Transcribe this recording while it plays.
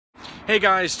Hey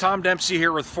guys, Tom Dempsey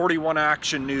here with 41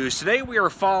 Action News. Today we are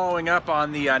following up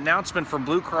on the announcement from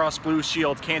Blue Cross Blue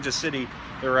Shield Kansas City.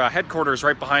 Their headquarters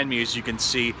right behind me, as you can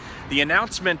see. The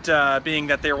announcement being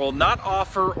that they will not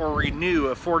offer or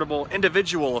renew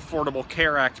individual Affordable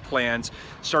Care Act plans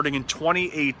starting in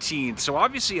 2018. So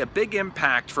obviously a big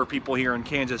impact for people here in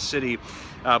Kansas City.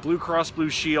 Blue Cross Blue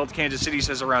Shield Kansas City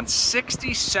says around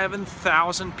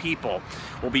 67,000 people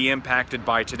will be impacted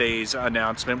by today's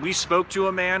announcement. We spoke to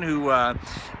a man who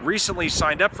recently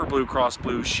signed up for Blue Cross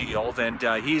Blue Shield, and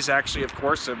he's actually, of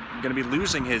course, going to be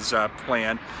losing his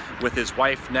plan with his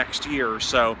wife next year.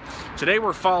 So today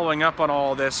we're following up on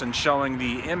all this and showing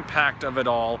the impact of it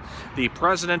all. The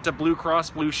president of Blue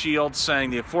Cross Blue Shield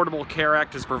saying the Affordable Care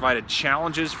Act has provided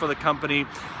challenges for the company,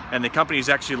 and the company's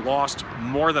actually lost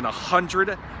more than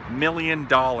 $100 million.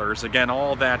 Again,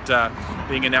 all that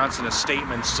being announced in a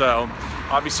statement. So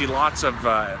obviously lots of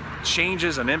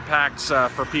changes and impacts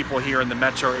for people here in the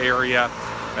metro area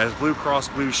as Blue Cross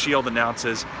Blue Shield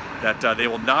announces that they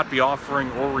will not be offering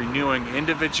or renewing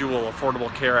individual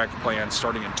Affordable Care Act plans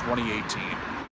starting in 2018.